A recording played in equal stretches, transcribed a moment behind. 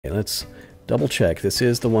Okay, let's double check. This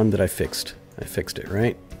is the one that I fixed. I fixed it,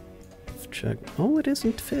 right? Let's check. Oh, it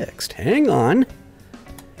isn't fixed. Hang on.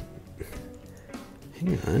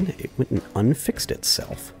 Hang on. It went and unfixed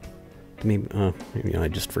itself. Maybe, maybe I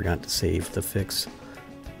just forgot to save the fix.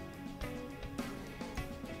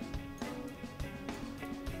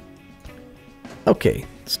 Okay,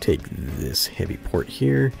 let's take this heavy port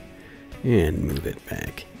here and move it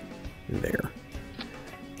back there.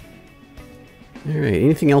 Alright,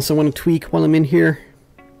 anything else I want to tweak while I'm in here?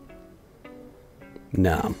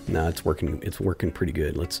 No, it's working pretty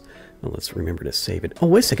good. Let's remember to save it. Oh,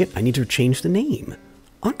 wait a second, I need to change the name.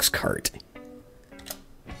 Oxcart.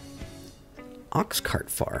 Oxcart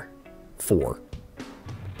 4.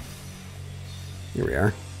 Here we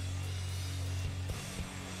are.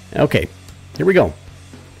 Okay, here we go.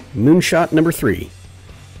 Moonshot number 3.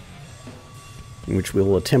 In which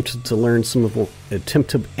we'll attempt to learn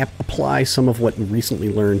apply some of what we recently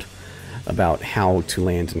learned about how to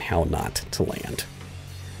land and how not to land.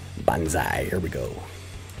 Banzai, here we go.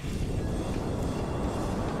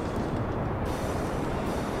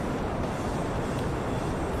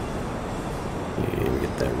 And we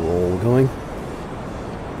get that roll going.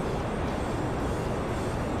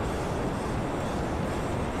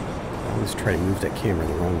 I always try to move that camera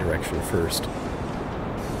the wrong direction first.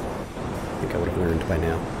 I think I would have learned by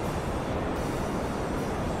now.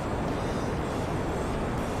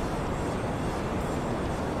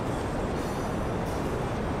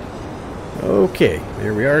 Okay,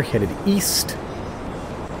 there we are, headed east.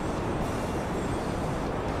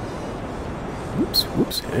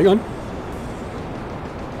 Oops, hang on.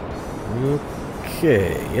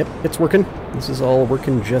 Okay, yep, it's working. This is all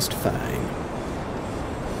working just fine.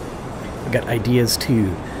 I've got ideas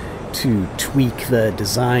to tweak the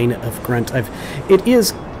design of Grunt. It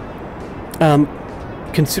is,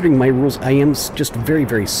 considering my rules, I am just very,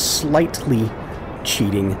 very slightly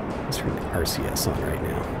cheating. Let's turn the RCS on right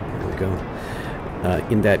now. There we go.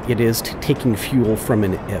 In that it is taking fuel from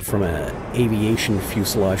an aviation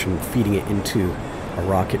fuselage and feeding it into a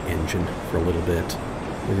rocket engine for a little bit.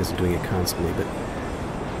 It isn't doing it constantly, but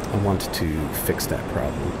I want to fix that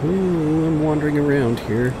problem. Ooh, I'm wandering around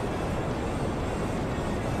here.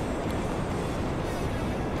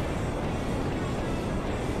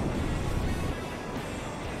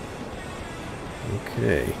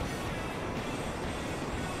 Okay.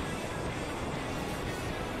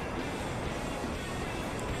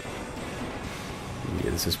 Yeah,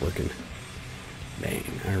 this is working. Bang.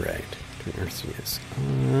 Alright. Turn RCS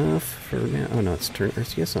off for now. Oh no, let's turn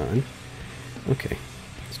RCS on. Okay.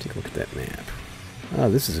 Let's take a look at that map. Oh,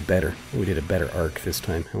 this is better. We did a better arc this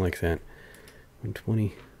time. I like that.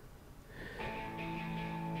 120.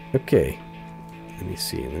 Okay. Let me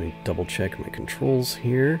see. Let me double check my controls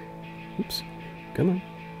here. Oops. Come on.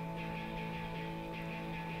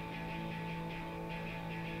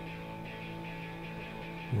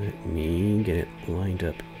 Let me get it lined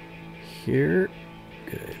up here.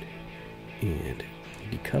 Good. And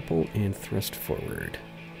decouple and thrust forward.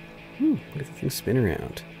 Look at the thing spin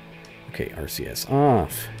around. Okay, RCS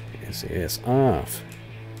off. SAS off.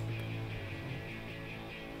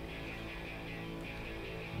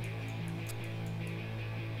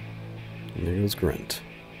 And there goes Grunt.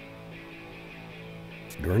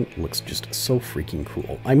 Grunt looks just so freaking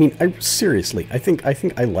cool. I mean, seriously, I think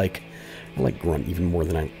I like Grunt even more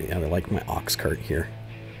than I like my ox cart here.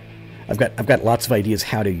 I've got lots of ideas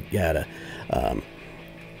how to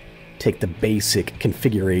take the basic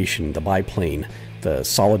configuration, the biplane, the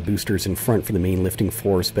solid boosters in front for the main lifting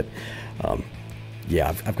force, but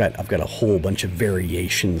yeah, I've got a whole bunch of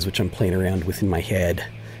variations which I'm playing around with in my head.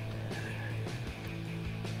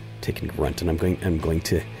 Taking Grunt, and I'm going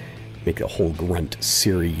to make a whole Grunt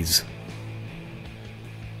series.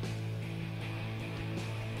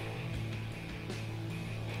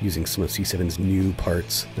 Using some of C7's new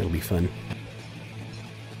parts. That'll be fun.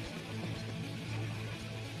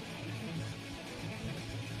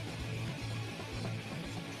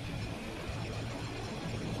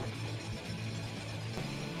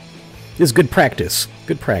 This is good practice.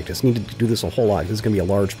 Good practice. Need to do this a whole lot. This is going to be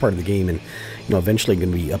a large part of the game, and eventually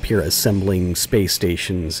going to be up here assembling space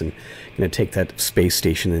stations, and going to take that space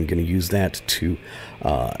station and going to use that to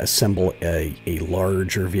assemble a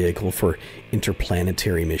larger vehicle for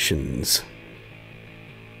interplanetary missions.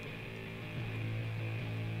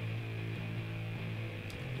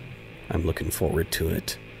 I'm looking forward to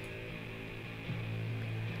it.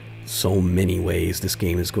 So many ways this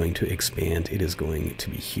game is going to expand. It is going to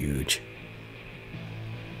be huge.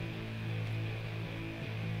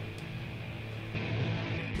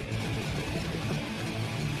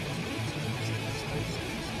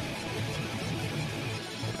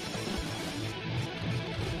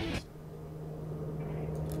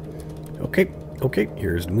 Okay, okay,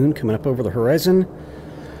 here's the moon coming up over the horizon.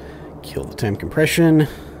 Kill the time compression.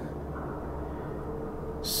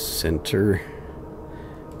 Center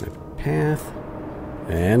my path.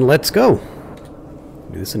 And let's go.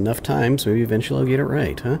 Do this enough times, maybe eventually I'll get it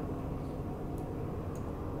right, huh?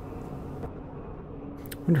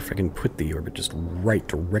 I wonder if I can put the orbit just right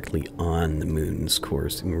directly on the moon's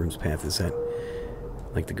course, the moon's path. Is that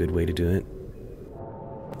like the good way to do it?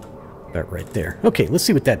 About right there. Okay, let's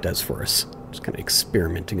see what that does for us. Just kind of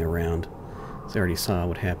experimenting around. So I already saw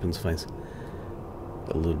what happens if I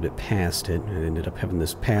a little bit past it. I ended up having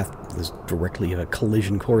this path, this directly a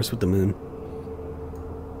collision course with the moon.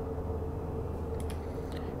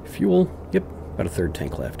 Fuel, yep, about a third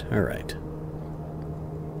tank left. All right.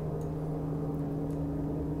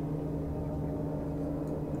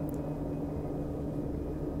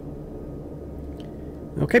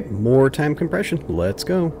 Okay, more time compression. Let's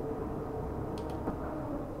go.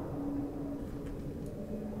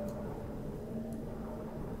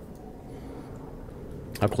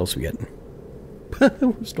 How close are we getting?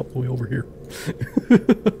 We're still way over here.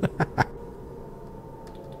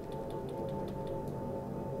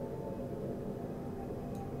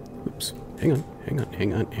 Oops. Hang on, hang on,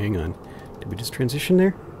 hang on, hang on. Did we just transition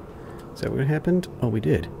there? Is that what happened? Oh, we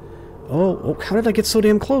did. Oh, how did I get so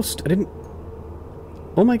damn close? I didn't...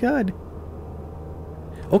 Oh my god.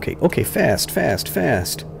 Okay, okay, fast, fast,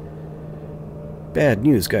 fast. Bad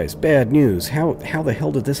news, guys, bad news. How the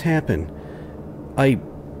hell did this happen?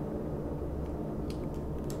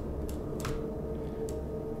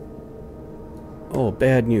 Oh,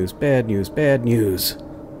 bad news, bad news, bad news.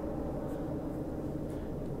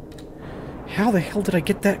 How the hell did I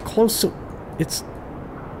get that close? So it's...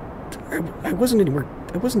 I wasn't anywhere...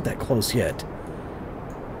 I wasn't that close yet.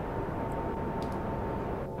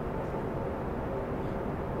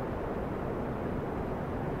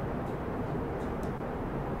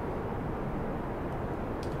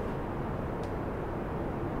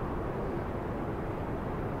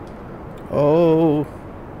 Oh.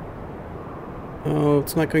 Oh,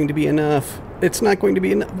 it's not going to be enough. It's not going to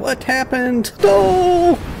be enough. What happened?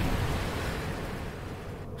 No!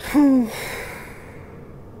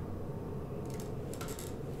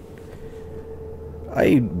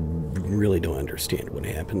 I really don't understand what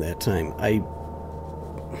happened that time.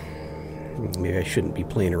 Maybe I shouldn't be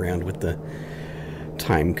playing around with the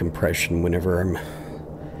time compression whenever I'm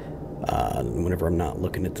not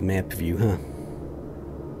looking at the map view, huh?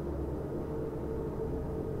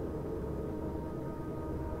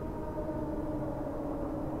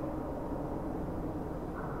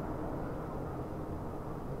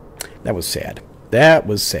 That was sad. That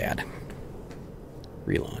was sad.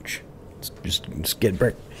 Relaunch. Just get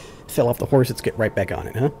back. Fell off the horse. Let's get right back on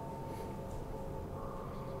it, huh?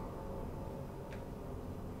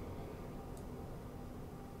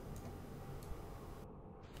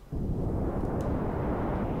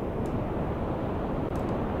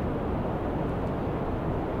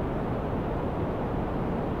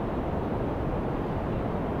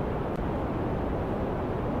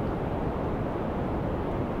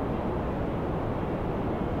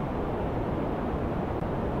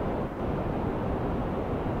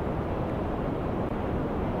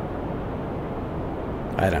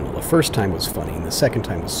 I don't know, the first time was funny, and the second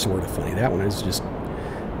time was sort of funny. That one is just...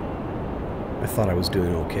 I thought I was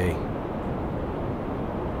doing okay.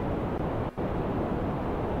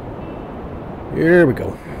 Here we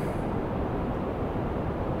go.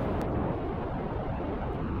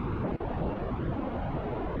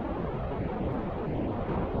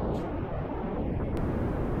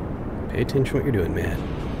 Pay attention to what you're doing, man.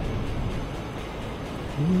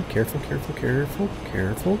 Careful, careful, careful,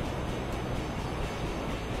 careful.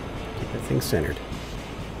 That thing's centered.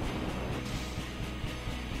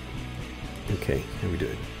 Okay, how are we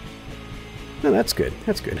doing? No, that's good.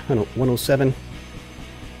 That's good. 107.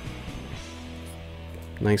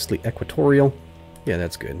 Nicely equatorial. Yeah,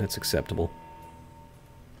 that's good. That's acceptable.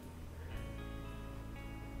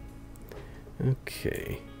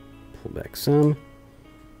 Okay. Pull back some.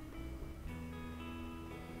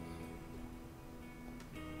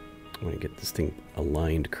 I want to get this thing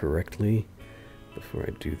aligned correctly before I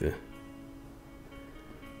do the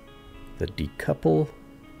decouple.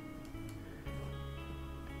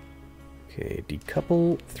 Okay,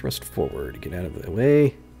 decouple, thrust forward, get out of the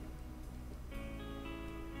way.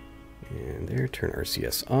 And there, turn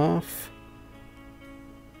RCS off.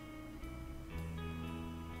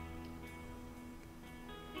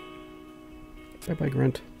 Bye-bye,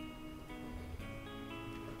 Grunt.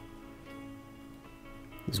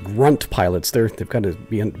 These Grunt pilots, they've got to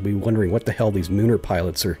be wondering what the hell these Mooner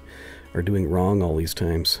pilots are doing wrong all these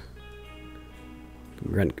times.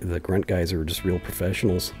 The grunt guys are just real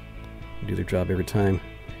professionals. They do their job every time,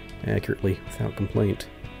 accurately, without complaint.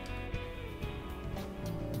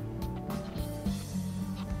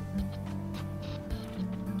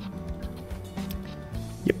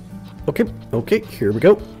 Yep. Okay, here we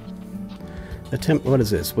go. Attempt, what is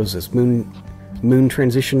this? What is this? Moon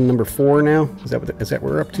transition number 4 now? Is that what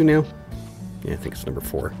we're up to now? Yeah, I think it's number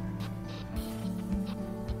 4.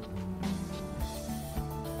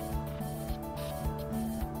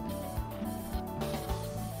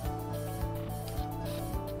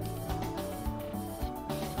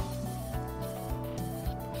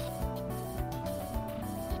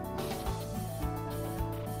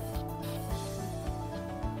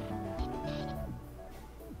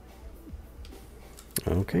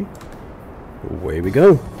 Okay, away we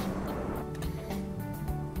go.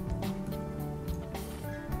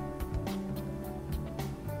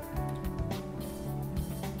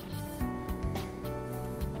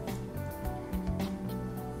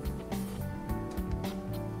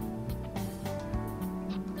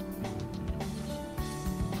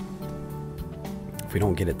 If we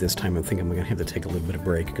don't get it this time, I think I'm going to have to take a little bit of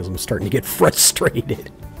break because I'm starting to get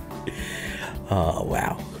frustrated. Oh,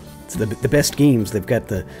 wow. It's the best games, they've got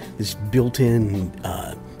this built-in,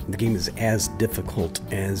 the game is as difficult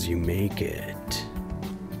as you make it.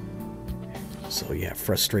 So yeah,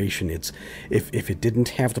 frustration, if it didn't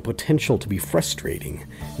have the potential to be frustrating,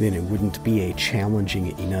 then it wouldn't be a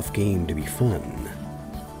challenging enough game to be fun.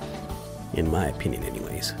 In my opinion,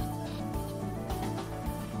 anyways.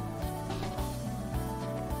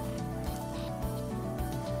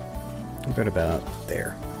 Right about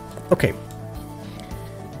there. Okay.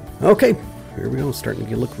 Okay, here we go. Starting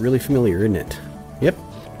to look really familiar, isn't it? Yep,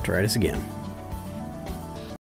 try this again.